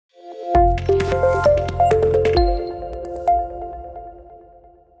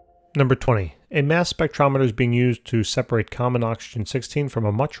Number 20. A mass spectrometer is being used to separate common oxygen-16 from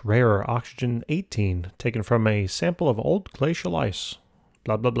a much rarer oxygen-18 taken from a sample of old glacial ice.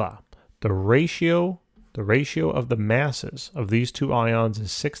 Blah, blah, blah. The ratio of the masses of these two ions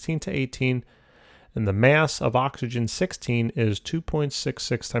is 16 to 18, and the mass of oxygen-16 is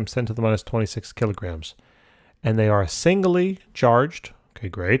 2.66 times 10 to the minus 26 kilograms. And they are singly charged, okay,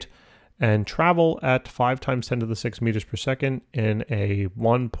 great, and travel at 5 times 10 to the 6 meters per second in a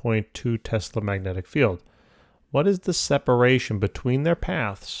 1.2 Tesla magnetic field. What is the separation between their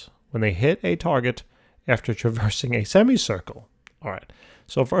paths when they hit a target after traversing a semicircle? All right,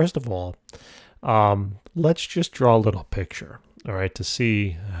 so first of all, let's just draw a little picture, all right, to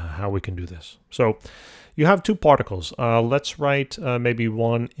see how we can do this. So you have two particles. Let's write maybe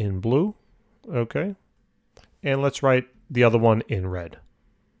one in blue, okay, and let's write the other one in red.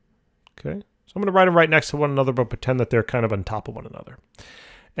 Okay, so I'm going to write them right next to one another, but pretend that they're kind of on top of one another.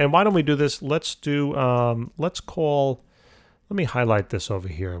 And why don't we do this? Let's do, let me highlight this over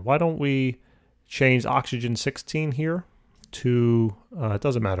here. Why don't we change oxygen-16 here to, it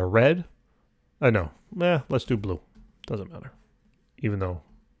doesn't matter, red? Let's do blue. Doesn't matter, even though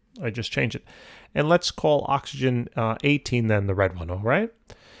I just changed it. And let's call oxygen-18 then the red one, all right?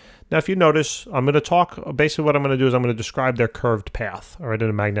 Now, if you notice, I'm going to talk, basically what I'm going to do is I'm going to describe their curved path, all right, in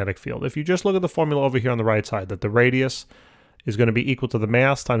a magnetic field. If you just look at the formula over here on the right side, that the radius is going to be equal to the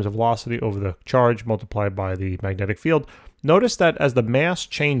mass times the velocity over the charge multiplied by the magnetic field. Notice that as the mass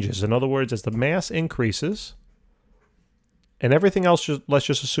changes, in other words, as the mass increases, and everything else, let's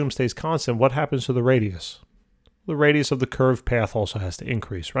just assume stays constant, what happens to the radius? The radius of the curved path also has to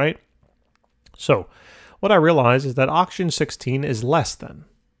increase, right? So, what I realize is that oxygen-16 is less than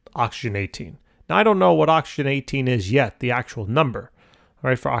oxygen-18. Now, I don't know what oxygen-18 is yet, the actual number, all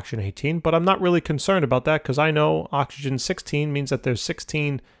right, for oxygen-18, but I'm not really concerned about that because I know oxygen-16 means that there's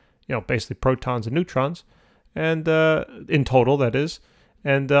 16, basically protons and neutrons, and in total, that is,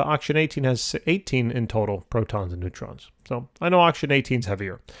 and oxygen-18 has 18 in total protons and neutrons. So I know oxygen-18 is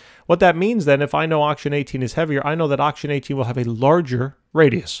heavier. What that means then, if I know oxygen-18 is heavier, I know that oxygen-18 will have a larger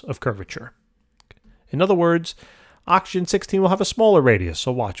radius of curvature. In other words, oxygen-16 will have a smaller radius.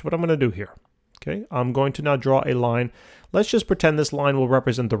 So watch what I'm going to do here. Okay, I'm going to now draw a line. Let's just pretend this line will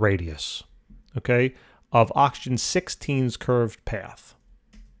represent the radius, okay, of oxygen-16's curved path.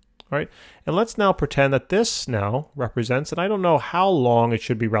 All right, and let's now pretend that this now represents, and I don't know how long it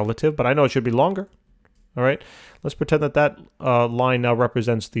should be relative, but I know it should be longer. All right, let's pretend that that line now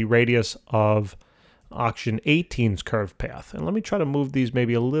represents the radius of oxygen-18's curved path. And let me try to move these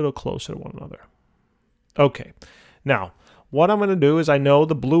maybe a little closer to one another. Okay, now what I'm going to do is I know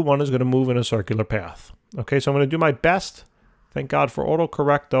the blue one is going to move in a circular path. Okay, so I'm going to do my best, thank God for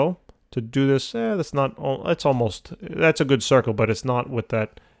autocorrect though, to do this. That's a good circle, but it's not with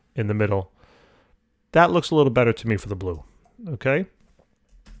that in the middle. That looks a little better to me for the blue. Okay,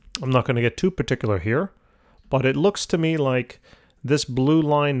 I'm not going to get too particular here, but it looks to me like this blue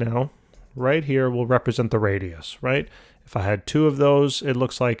line now, right here, will represent the radius, right? If I had two of those, it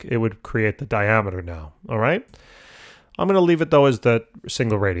looks like it would create the diameter now, all right? I'm going to leave it, though, as the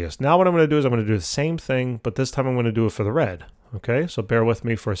single radius. Now what I'm going to do is I'm going to do the same thing, but this time I'm going to do it for the red, okay? So bear with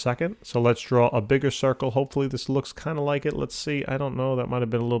me for a second. So let's draw a bigger circle. Hopefully this looks kind of like it. Let's see. I don't know. That might have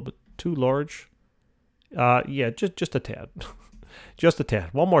been a little bit too large. Yeah, just a tad. Just a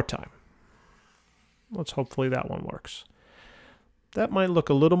tad. One more time. Hopefully that one works. That might look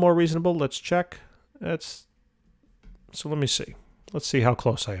a little more reasonable. Let's check. So let me see. Let's see how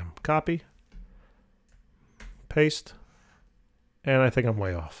close I am. Copy. Paste. And I think I'm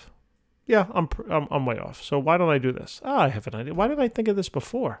way off. Yeah, I'm way off. So why don't I do this? I have an idea. Why didn't I think of this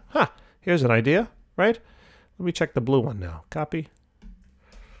before? Here's an idea, right? Let me check the blue one now. Copy.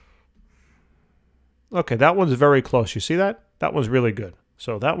 Okay, that one's very close. You see that? That one's really good.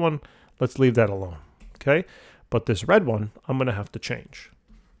 So that one, let's leave that alone. Okay? But this red one, I'm going to have to change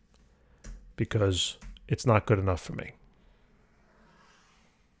because it's not good enough for me.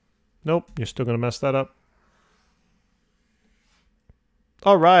 Nope, you're still going to mess that up.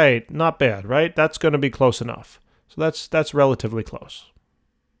 All right, not bad, right? That's going to be close enough. So that's relatively close.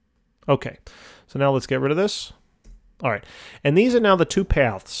 Okay, so now let's get rid of this. All right, and these are now the two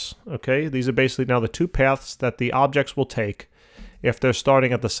paths, okay? These are basically now the two paths that the objects will take if they're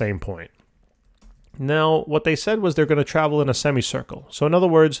starting at the same point. Now, what they said was they're going to travel in a semicircle. So in other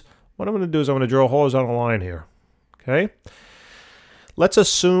words, what I'm going to do is I'm going to draw a horizontal line here, okay? Let's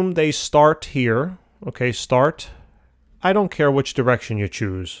assume they start here, okay, start. I don't care which direction you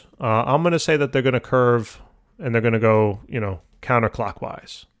choose. I'm going to say that they're going to curve and they're going to go,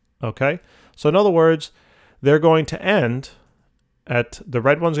 counterclockwise, Okay? So in other words, they're going to end at, the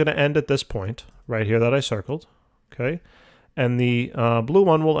red one's going to end at this point, right here that I circled. Okay? And the blue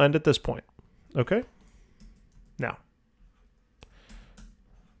one will end at this point. Okay? Now,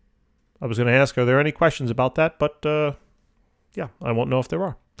 I was going to ask, are there any questions about that? But yeah, I won't know if there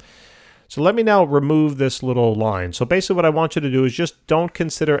are. So let me now remove this little line. So basically what I want you to do is just don't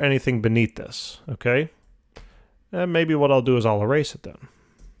consider anything beneath this, okay? And maybe what I'll do is I'll erase it then.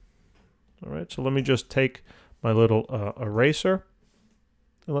 All right, so let me just take my little eraser,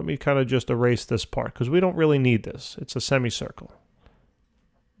 and let me kind of just erase this part, because we don't really need this. It's a semicircle.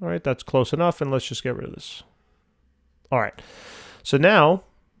 All right, that's close enough, and let's just get rid of this. All right, so now,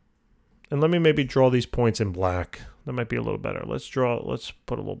 and let me maybe draw these points in black. That might be a little better. Let's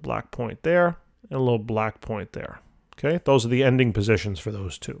put a little black point there and a little black point there. Okay, those are the ending positions for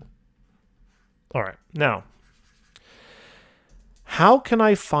those two. All right, now, how can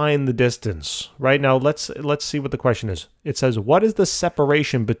I find the distance? Right now, let's see what the question is. It says, what is the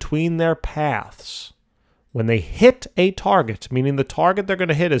separation between their paths when they hit a target? Meaning the target they're going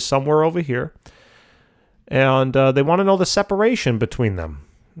to hit is somewhere over here. And they want to know the separation between them.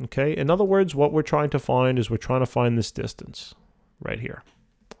 Okay, in other words, what we're trying to find is we're trying to find this distance right here.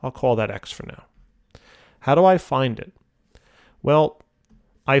 I'll call that x for now. How do I find it? Well,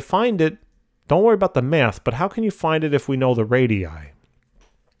 I find it, don't worry about the math, but how can you find it if we know the radii?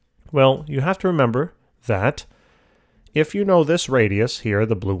 Well, you have to remember that if you know this radius here,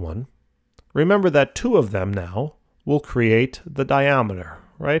 the blue one, remember that two of them now will create the diameter,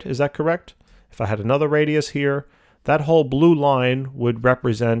 right? Is that correct? If I had another radius here, that whole blue line would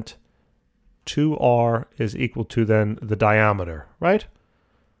represent 2r is equal to then the diameter, right?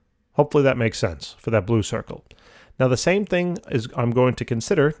 Hopefully that makes sense for that blue circle. Now the same thing is I'm going to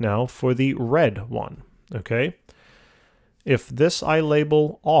consider now for the red one, okay? If this I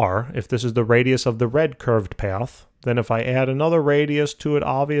label r, if this is the radius of the red curved path, then if I add another radius to it,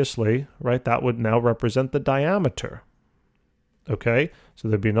 obviously, right, that would now represent the diameter. Okay, so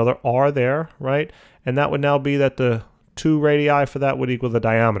there'd be another r there, right? And that would now be that the 2 radii for that would equal the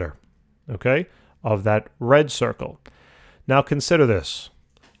diameter, okay, of that red circle. Now consider this.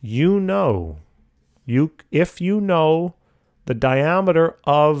 If you know the diameter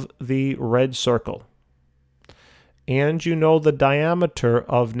of the red circle, and you know the diameter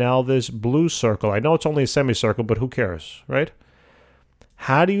of now this blue circle, I know it's only a semicircle, but who cares, right?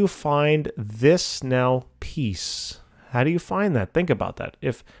 How do you find this now piece? How do you find that? Think about that.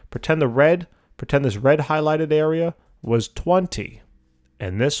 If pretend this red highlighted area was 20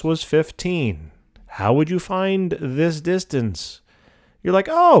 and this was 15, how would you find this distance? You're like,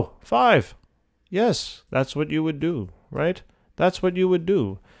 oh, 5. Yes, that's what you would do, right? That's what you would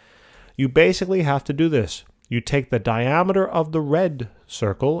do. You basically have to do this. You take the diameter of the red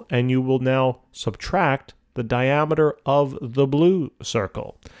circle and you will now subtract the diameter of the blue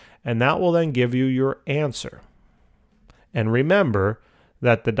circle. And that will then give you your answer. And remember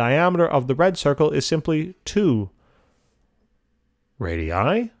that the diameter of the red circle is simply 2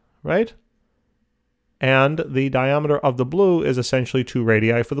 radii, right? And the diameter of the blue is essentially 2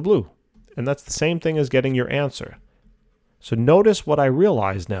 radii for the blue. And that's the same thing as getting your answer. So notice what I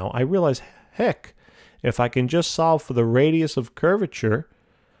realize now. I realize, heck, if I can just solve for the radius of curvature,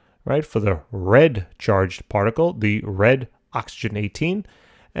 right, for the red charged particle, the red oxygen-18,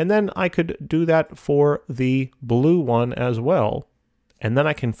 and then I could do that for the blue one as well. And then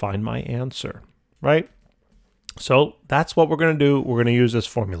I can find my answer, right? So that's what we're going to do. We're going to use this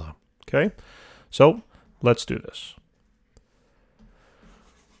formula, okay? So let's do this.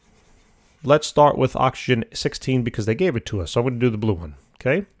 Let's start with oxygen-16 because they gave it to us. So I'm going to do the blue one,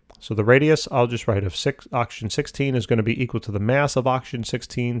 okay? So the radius, I'll just write of oxygen-16 is going to be equal to the mass of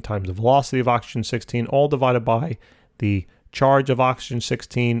oxygen-16 times the velocity of oxygen-16, all divided by the charge of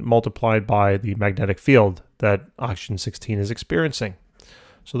oxygen-16 multiplied by the magnetic field that oxygen-16 is experiencing.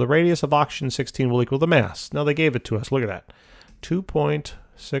 So the radius of oxygen-16 will equal the mass. Now they gave it to us. Look at that.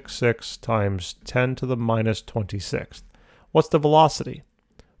 2.66 times 10 to the minus 26th. What's the velocity?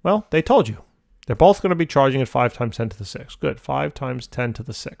 Well, they told you. They're both going to be charging at 5 times 10 to the 6th. Good. 5 times 10 to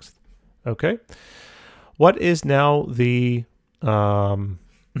the 6th. Okay. What is now the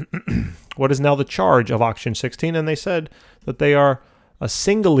what is now the charge of oxygen-16? And they said that they are a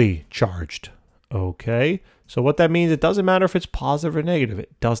singly charged. Okay. So what that means, it doesn't matter if it's positive or negative.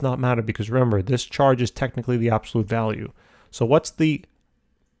 It does not matter because remember, this charge is technically the absolute value. So what's the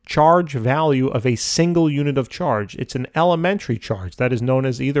charge value of a single unit of charge? It's an elementary charge that is known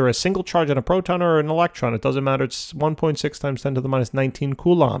as either a single charge on a proton or an electron. It doesn't matter. It's 1.6 times 10 to the minus 19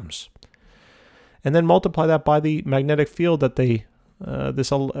 coulombs. And then multiply that by the magnetic field that they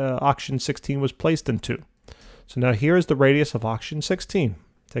this oxygen-16 was placed into. So now here is the radius of oxygen-16.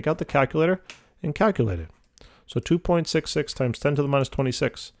 Take out the calculator and calculate it. So 2.66 times 10 to the minus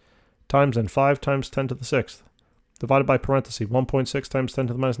 26 times then 5 times 10 to the 6th divided by parenthesis 1.6 times 10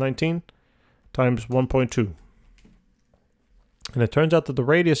 to the minus 19 times 1.2. And it turns out that the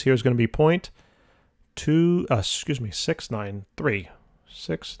radius here is going to be 693.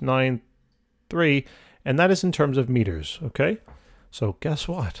 693, and that is in terms of meters, okay? So guess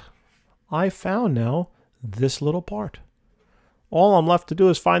what? I found now this little part. All I'm left to do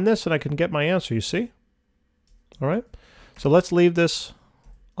is find this and I can get my answer, you see? All right, so let's leave this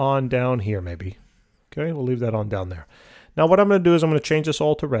on down here maybe. Okay, we'll leave that on down there. Now what I'm going to do is I'm going to change this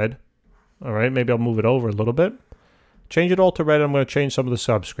all to red. All right, maybe I'll move it over a little bit. Change it all to red. I'm going to change some of the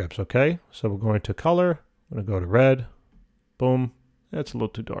subscripts, okay? So we're going to color. I'm going to go to red. Boom. That's a little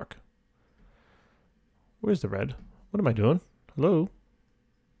too dark. Where's the red? What am I doing? Hello?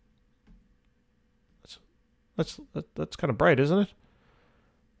 That's kind of bright, isn't it?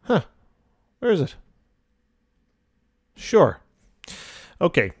 Huh. Where is it? Sure.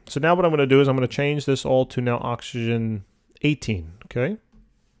 Okay, so now what I'm going to do is I'm going to change this all to now oxygen-18, okay?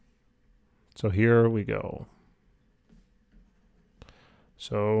 So here we go.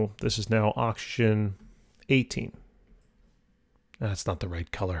 So this is now oxygen-18. That's not the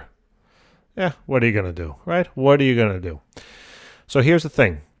right color. Yeah, what are you going to do, right? What are you going to do? So here's the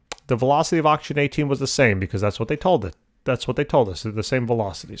thing. The velocity of oxygen-18 was the same because that's what they told it. That's what they told us. They're the same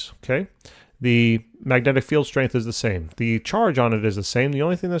velocities, okay? The magnetic field strength is the same. The charge on it is the same. The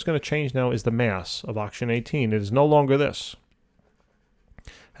only thing that's going to change now is the mass of oxygen-18. It is no longer this.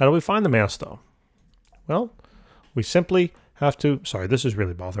 How do we find the mass, though? Well, we simply have to... Sorry, this is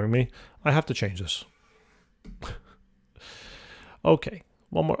really bothering me. I have to change this. Okay,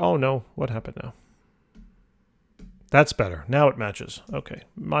 one more. Oh, no. What happened now? That's better. Now it matches. Okay,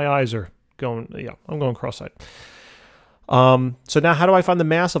 my eyes are going... Yeah, I'm going cross-eyed. So now how do I find the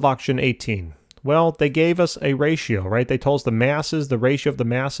mass of oxygen-18? Well, they gave us a ratio, right? They told us the masses, the ratio of the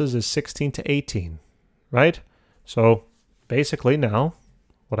masses is 16 to 18, right? So basically now,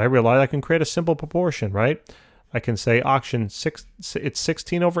 what I realize, I can create a simple proportion, right? I can say it's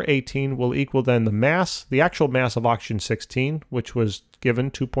 16 over 18 will equal then the mass, the actual mass of oxygen-16, which was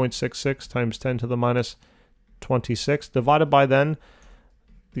given 2.66 times 10 to the minus 26, divided by then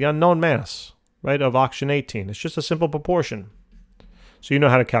the unknown mass, right, of oxygen-18. It's just a simple proportion. So you know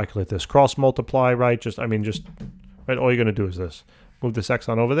how to calculate this. Cross multiply, right? Right, all you're going to do is this. Move this x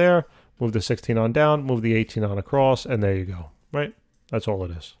on over there, move the 16 on down, move the 18 on across, and there you go, right? That's all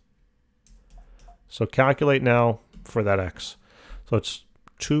it is. So calculate now for that x. So it's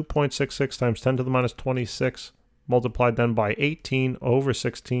 2.66 times 10 to the minus 26 multiplied then by 18 over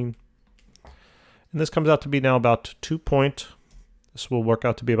 16. And this comes out to be now about this will work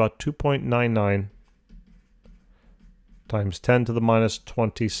out to be about 2.99 times 10 to the minus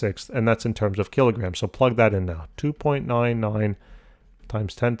 26, and that's in terms of kilograms. So plug that in now. 2.99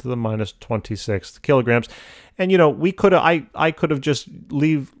 times 10 to the minus 26 kilograms. And you know, we could have I could have just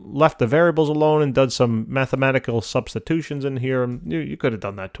left the variables alone and done some mathematical substitutions in here. You could have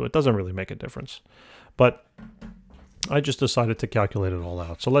done that too. It doesn't really make a difference. But I just decided to calculate it all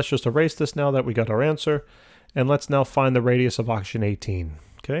out. So let's just erase this now that we got our answer. And let's now find the radius of oxygen-18,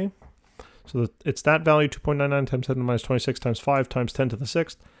 okay? So it's that value, 2.99 times 10 to the minus 26 times 5 times 10 to the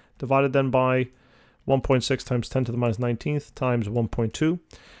 6th, divided then by 1.6 times 10 to the minus 19th times 1.2.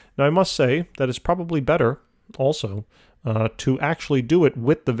 Now I must say that it's probably better also to actually do it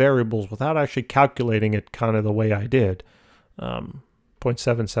with the variables without actually calculating it kind of the way I did,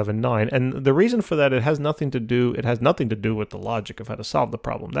 0.779. And the reason for that, it has nothing to do with the logic of how to solve the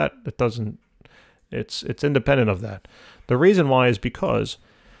problem. It's independent of that. The reason why is because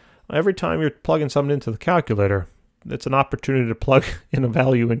every time you're plugging something into the calculator, it's an opportunity to plug in a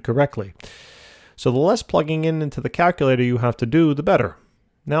value incorrectly. So the less plugging into the calculator you have to do, the better.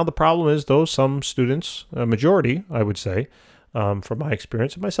 Now the problem is, though, some students, a majority, I would say, from my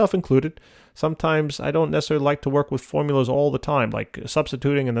experience, myself included, sometimes I don't necessarily like to work with formulas all the time, like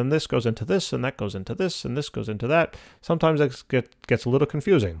substituting and then this goes into this and that goes into this and this goes into that. Sometimes that gets a little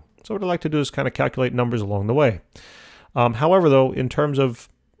confusing. So what I like to do is kind of calculate numbers along the way. However, though, in terms of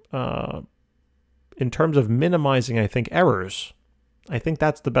minimizing, I think, errors, I think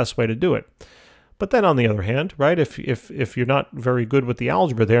that's the best way to do it. But then on the other hand, right, if you're not very good with the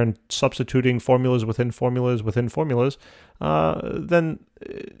algebra there and substituting formulas within formulas within formulas, then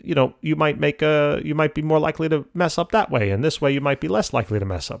you know, you might be more likely to mess up that way, and this way you might be less likely to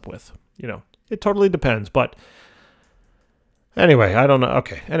mess up with. You know, it totally depends. But anyway, I don't know.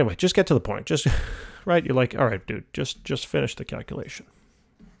 Okay, anyway, just get to the point. Just right? You're like, all right, dude, just finish the calculation.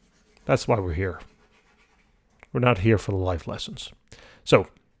 That's why we're here. We're not here for the life lessons. So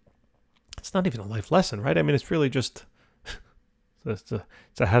it's not even a life lesson, right? I mean, it's really just it's a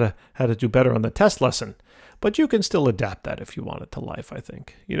how to do better on the test lesson. But you can still adapt that if you want it to life, I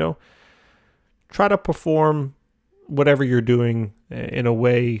think. You know, try to perform whatever you're doing in a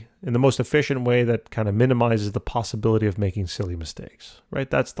way, in the most efficient way that kind of minimizes the possibility of making silly mistakes, right?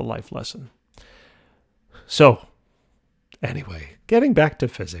 That's the life lesson. So anyway, getting back to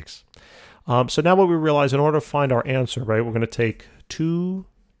physics. So now what we realize, in order to find our answer, right, we're going to take 2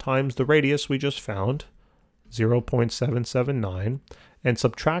 times the radius we just found, 0.779, and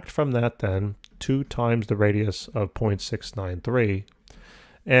subtract from that then 2 times the radius of 0.693.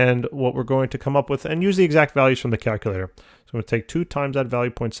 And what we're going to come up with, and use the exact values from the calculator. So I'm going to take 2 times that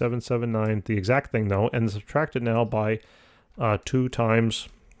value, 0.779, the exact thing though, and subtract it now by 2 times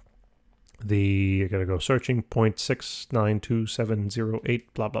the, I gotta go searching, 0.692708,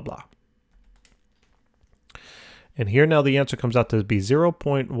 blah, blah, blah. And here now the answer comes out to be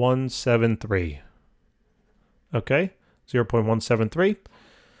 0.173. Okay, 0.173.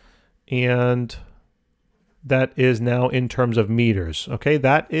 And that is now in terms of meters. Okay,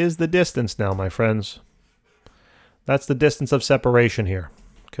 that is the distance now, my friends. That's the distance of separation here.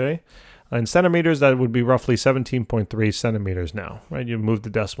 Okay, in centimeters, that would be roughly 17.3 centimeters now, right? You move the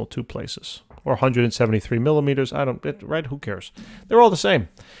decimal 2 places. Or 173 millimeters. Right? Who cares? They're all the same.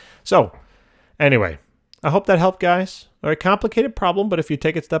 So, anyway, I hope that helped, guys. All right, complicated problem, but if you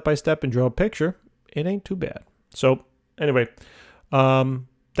take it step by step and draw a picture, it ain't too bad. So, anyway,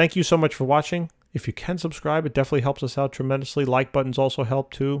 thank you so much for watching. If you can subscribe, it definitely helps us out tremendously. Like buttons also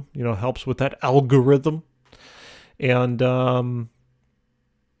help too. You know, helps with that algorithm. And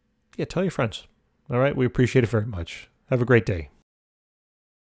yeah, tell your friends. All right, we appreciate it very much. Have a great day.